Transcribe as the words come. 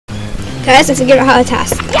Guys, I figured out how to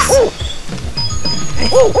task this.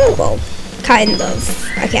 Well, kind of.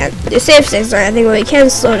 I can't do save states or anything, but we can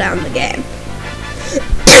slow down the game.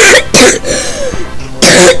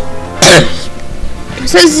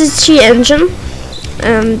 So this is cheat engine.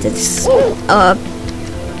 This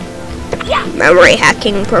memory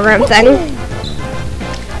hacking program thing.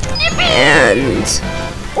 And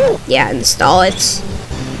yeah, install it.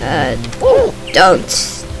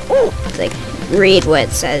 Don't like read what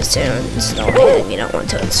it says to install it. You don't want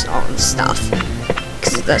to install stuff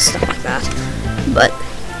because it does stuff like that. But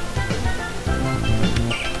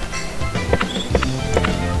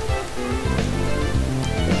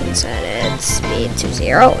you can set its speed to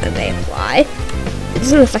 0 and they apply. It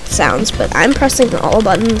doesn't affect sounds, but I'm pressing all the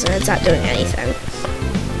buttons and it's not doing anything.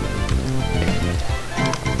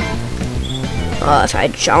 If I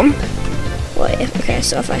jump, wait, okay,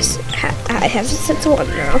 so if I have it set to 1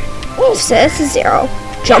 now. Set it to 0,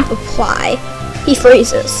 jump, apply, he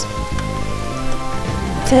freezes.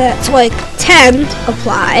 Set it to like 10,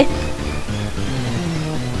 apply.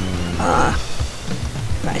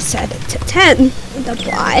 If I set it to 10 and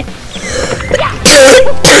apply.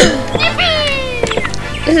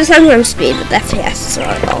 This is sometimes speed, but the FPS is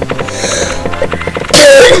not low.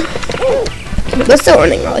 But still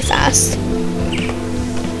running really fast.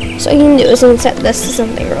 So what you can do is you can set this to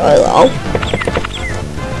something really low.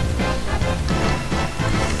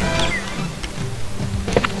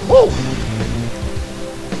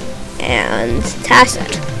 And task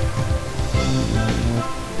it.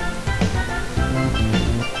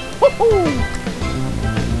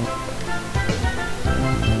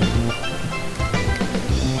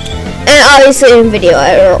 And obviously in video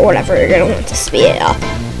editor or whatever, you're going to want to speed it up.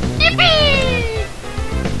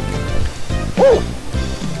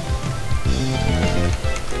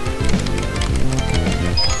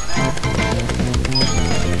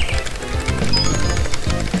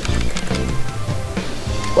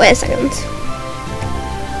 Wait a second.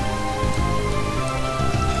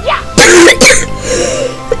 Yeah.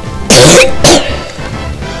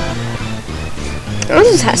 I'll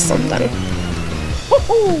just test something.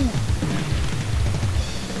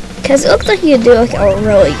 Because it looks like you do like a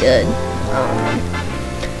really good.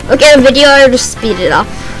 Okay, a video I just speed it up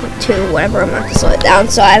to whatever amount to slow it down.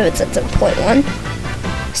 So I have it set to 0.1.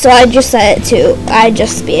 So I just set it to. I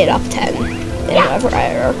just speed it up 10 in whatever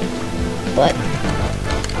editor. But.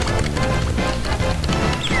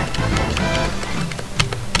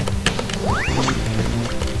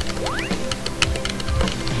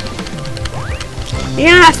 You're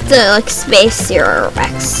gonna have to like space your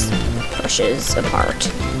X pushes apart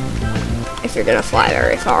if you're gonna fly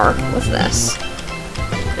very far with this.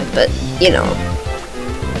 But you know.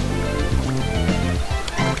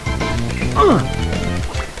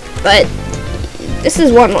 But this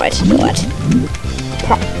is one way to do it.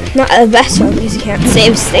 Not the best one because you can't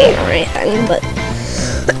save state or anything, but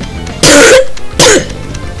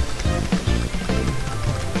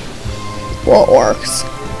well, it works.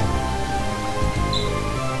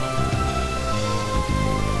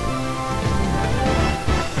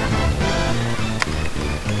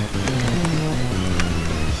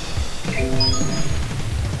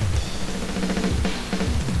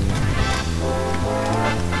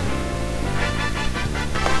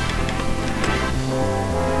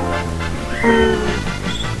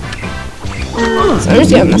 So I'm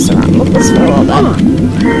just gonna mess around with this for a little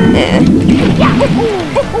bit.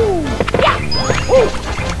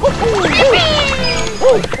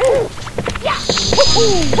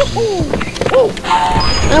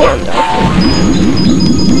 I wonder.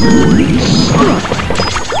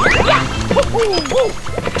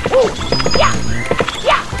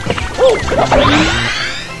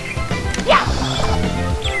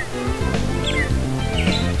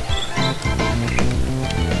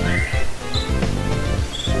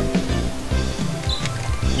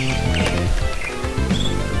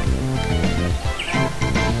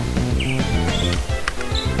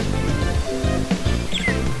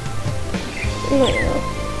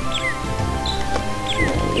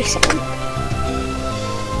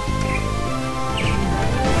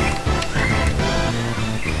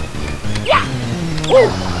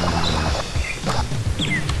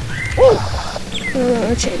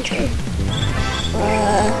 Changing.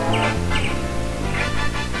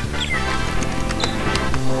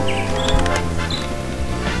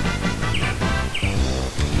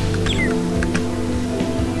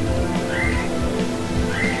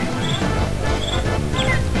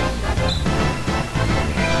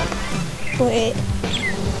 Wait.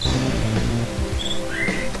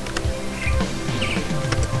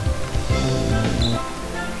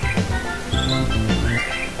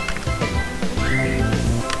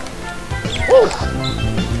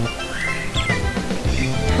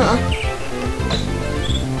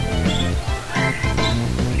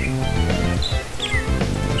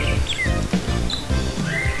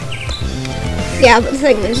 Yeah, but the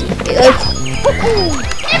thing is, like,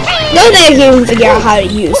 the only thing I can even figure out how to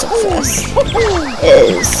use this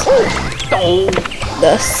is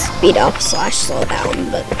the speed up / slow down,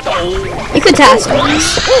 but you could task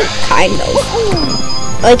this, kind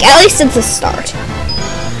of. Like, at least it's a start.